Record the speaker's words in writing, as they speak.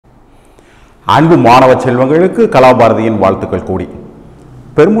அன்பு மாணவ செல்வங்களுக்கு கலாபாரதியின் வாழ்த்துக்கள் கூடி.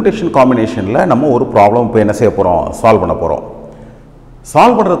 பெர்முடேஷன் காம்பினேஷனில் நம்ம ஒரு ப்ராப்ளம் இப்போ என்ன செய்ய போகிறோம், சால்வ் பண்ண போகிறோம்.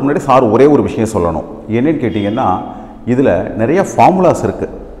 சால்வ் பண்ணுறதுக்கு முன்னாடி சார் ஒரே ஒரு விஷயம் சொல்லணும். என்னன்னு கேட்டிங்கன்னா, இதில் நிறைய ஃபார்முலாஸ்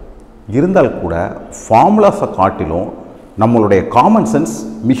இருக்குது. இருந்தால் கூட ஃபார்முலாஸை காட்டிலும் நம்மளுடைய காமன் சென்ஸ்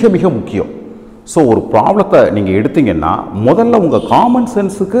மிக மிக முக்கியம். ஸோ ஒரு ப்ராப்ளத்தை நீங்கள் எடுத்தீங்கன்னா முதல்ல உங்கள் காமன்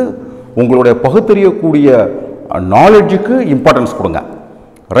சென்ஸுக்கு, உங்களுடைய பகுத்தறியக்கூடிய நாலேஜுக்கு இம்பார்ட்டன்ஸ் கொடுங்க.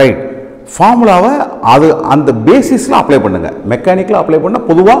 ரைட், ஃபார்முலாவை அது அந்த பேசிஸில் அப்ளை பண்ணுங்கள். மெக்கானிக்கில் அப்ளை பண்ணால்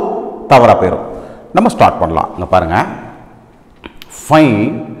பொதுவாக தவறாக போயிடும். நம்ம ஸ்டார்ட் பண்ணலாம். இங்கே பாருங்கள்,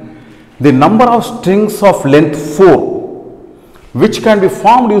 find the number of strings of length 4 which can be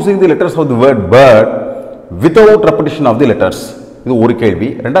formed using the letters of the word bird without repetition of the letters. இது ஒரு கேள்வி.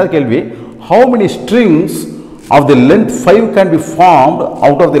 ரெண்டாவது கேள்வி, how many strings of the length 5 can be formed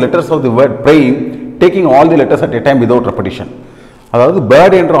out of the letters of the word brain taking all the letters at a time without repetition. அதாவது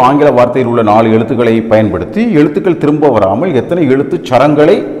bird என்ற ஆங்கில வார்த்தையில் உள்ள 4 எழுத்துக்களை பயன்படுத்தி எழுத்துக்கள் திரும்ப வராமல் எத்தனை எழுத்து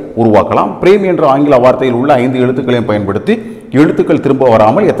சரங்களை உருவாக்கலாம். பிரேம் என்ற ஆங்கில வார்த்தையில் உள்ள 5 எழுத்துக்களையும் பயன்படுத்தி எழுத்துக்கள் திரும்ப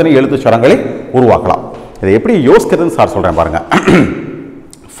வராமல் எத்தனை எழுத்து சரங்களை உருவாக்கலாம். இதை எப்படி யோசிக்கிறதுன்னு சார் சொல்கிறேன் பாருங்கள்.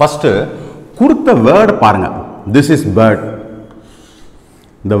 ஃபஸ்ட்டு கொடுத்த வேர்டு பாருங்கள். This is bird.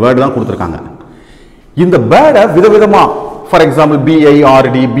 இந்த வேர்டு தான் கொடுத்துருக்காங்க. இந்த பேர்டை விதவிதமாக, ஃபார் எக்ஸாம்பிள்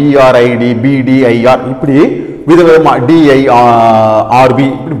பிஐஆர்டி, பிஆர்ஐடி, பிடிஐஆர், இப்படி விதவிதமாக டிஐஆர்பி,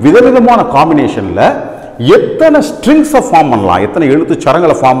 இப்படி விதவிதமான காம்பினேஷனில் எத்தனை ஸ்ட்ரிங்ஸை ஃபார்ம் பண்ணலாம், எத்தனை எழுத்து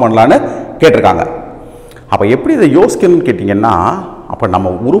சரங்களை ஃபார்ம் பண்ணலான்னு கேட்டிருக்காங்க. அப்போ எப்படி இதை யோசிக்கணும்னு கேட்டிங்கன்னா, அப்போ நம்ம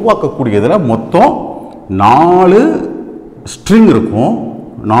உருவாக்கக்கூடியதில் மொத்தம் 4 ஸ்ட்ரிங் இருக்கும்,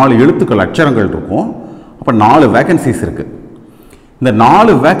 4 எழுத்துக்கள் அச்சரங்கள் இருக்கும். அப்போ 4 வேக்கன்சிஸ் இருக்குது. இந்த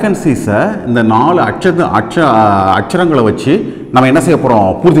 4 வேக்கன்சிஸை இந்த 4 அச்சரங்களை வச்சு நம்ம என்ன செய்ய போகிறோம்,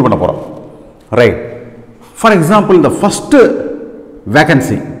 பூர்த்தி பண்ண போகிறோம். ரைட், ஃபார் எக்ஸாம்பிள் இந்த ஃபஸ்ட்டு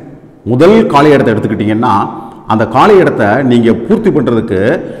வேக்கன்சி, முதல் காலி இடத்தை எடுத்துக்கிட்டிங்கன்னா, அந்த காலி இடத்தை நீங்கள் பூர்த்தி பண்ணுறதுக்கு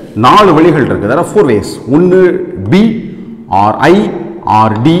 4 வழிகள் இருக்குது. அதாவது 4 ways. ஒன்று B R I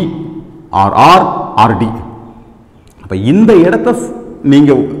R D R R R D. அப்போ இந்த இடத்த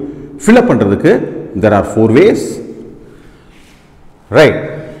நீங்கள் ஃபில்அப் பண்ணுறதுக்கு there are 4 ways. ரைட்,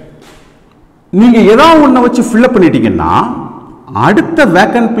 நீங்கள் ஏதாவது ஒன்றை வச்சு ஃபில்அப் பண்ணிட்டீங்கன்னா அடுத்த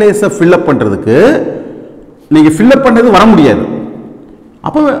வேக்கன்ட் பிளேஸை ஃபில்அப் பண்ணுறதுக்கு நீங்கள் ஃபில்அப் பண்ணது வர முடியாது.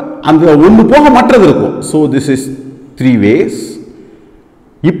 அப்போ அந்த ஒன்று போக மற்றது இருக்கும். So this is 3 ways.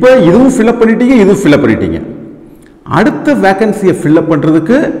 இப்போ இதுவும் ஃபில்அப் பண்ணிட்டீங்க, இதுவும் ஃபில்அப் பண்ணிட்டீங்க. அடுத்த வேக்கன்சியை ஃபில்அப்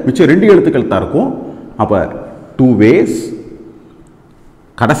பண்ணுறதுக்கு மிச்சம் 2 எழுத்துக்கள் தான் இருக்கும். அப்போ 2 ways.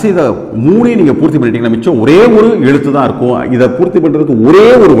 கடைசி இதை 3 நீங்கள் பூர்த்தி பண்ணிட்டீங்கன்னா மிச்சம் ஒரே ஒரு எழுத்து தான் இருக்கும். இதை பூர்த்தி பண்ணுறதுக்கு ஒரே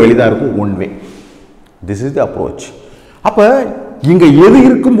ஒரு வழி தான் இருக்கும், 1 way. This is the approach. அப்போ இங்கே எது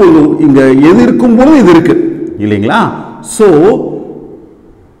இருக்கும்போது இது இருக்கு இல்லைங்களா? So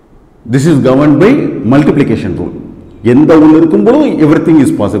this is governed by multiplication rule. எந்த ஒன்று இருக்கும்போது எவ்ரிதிங்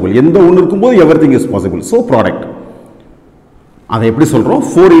இஸ் பாசிபிள், எந்த ஒன்று இருக்கும்போது everything is possible. So product அதை எப்படி சொல்கிறோம்,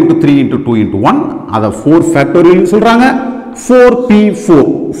 4 × 3 × 2 × 1, அதை 4 ஃபேக்டோரியல் சொல்கிறாங்க. 4p4,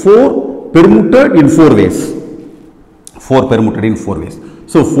 4 permuted in 4 ways. 4 permuted in 4 ways.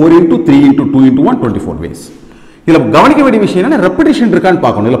 So 4 × 3 × 2 × 1, 24 ways. இதில் கவனிக்க வேண்டிய விஷயம் என்ன, ரெப்படிஷன் இருக்கான்னு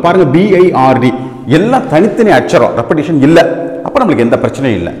பார்க்கணும். இதில் பாருங்க, பிஐஆர்டி எல்லாம் தனித்தனி அச்சரம், ரெப்படிஷன் இல்லை. அப்போ நம்மளுக்கு எந்த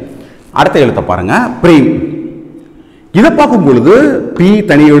பிரச்சனையும் இல்லை. அடுத்த எழுத்தை பாருங்க, பிரேம். இதை பார்க்கும் பொழுது பி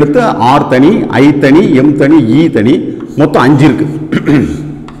தனி எழுத்து, ஆர் தனி, ஐ தனி, எம் தனி, இ தனி, மொத்தம் 5 இருக்கு.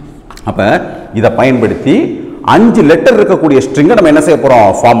 அப்போ இதை பயன்படுத்தி 5 லெட்டர் இருக்கக்கூடிய ஸ்ட்ரிங்கை நம்ம என்ன செய்ய போகிறோம்,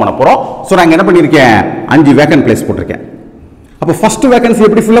 ஃபார்ம் பண்ண போகிறோம். ஸோ நான் என்ன பண்ணியிருக்கேன், 5 வேக்கன்ட் பிளேஸ் போட்டிருக்கேன். அப்போ ஃபர்ஸ்ட் வேக்கன்சி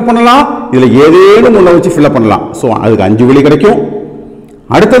எப்படி ஃபில்அப் பண்ணலாம், இதில் ஏதேனும் ஒன்றை வச்சு ஃபில்அப் பண்ணலாம். ஸோ அதுக்கு 5 வழி கிடைக்கும்.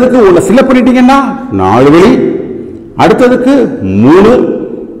 அடுத்ததுக்கு ஒன்று ஃபில்அப் பண்ணிட்டீங்கன்னா 4 வழி, அடுத்ததுக்கு 3,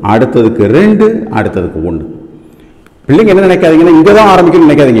 அடுத்ததுக்கு 2, அடுத்ததுக்கு 1. பிள்ளைங்க என்ன நினைக்காதீங்கன்னா இங்கே தான் ஆரம்பிக்கணும்னு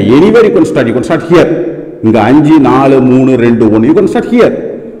நினைக்காதீங்க. Anywhere you can start here. இங்கே 5 4 3 2 1, you can start here.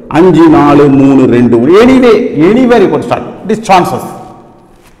 5 4 3 2 1, anywhere you can start. It is chances.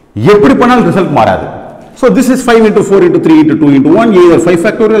 எப்படி பண்ணாலும் ரிசல்ட் மாறாது. So this is 5 × 4 × 3 × 2 × 1, either 5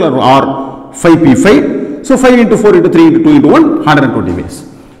 factorial or 5p5. So 5 × 4 × 3 × 2 × 1, 120 ways.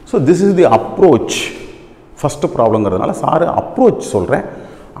 So this is the approach. First ப்ராப்ளம்ங்கிறதுனால sir approach சொல்கிறேன்.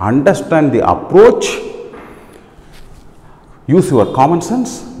 Understand the approach, use your common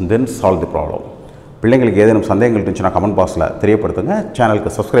sense, then solve the problem. பிள்ளைங்களுக்கு ஏதேனும் சந்தேகங்கள் இருந்துச்சுன்னா comment பாக்ஸில் தெரியப்படுத்துங்க.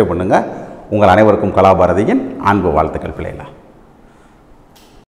 சேனலுக்கு சப்ஸ்கிரைப் பண்ணுங்கள். உங்கள் அனைவருக்கும் கலாபாரதியின் அன்பு வாழ்த்துக்கள் பிள்ளைகளா.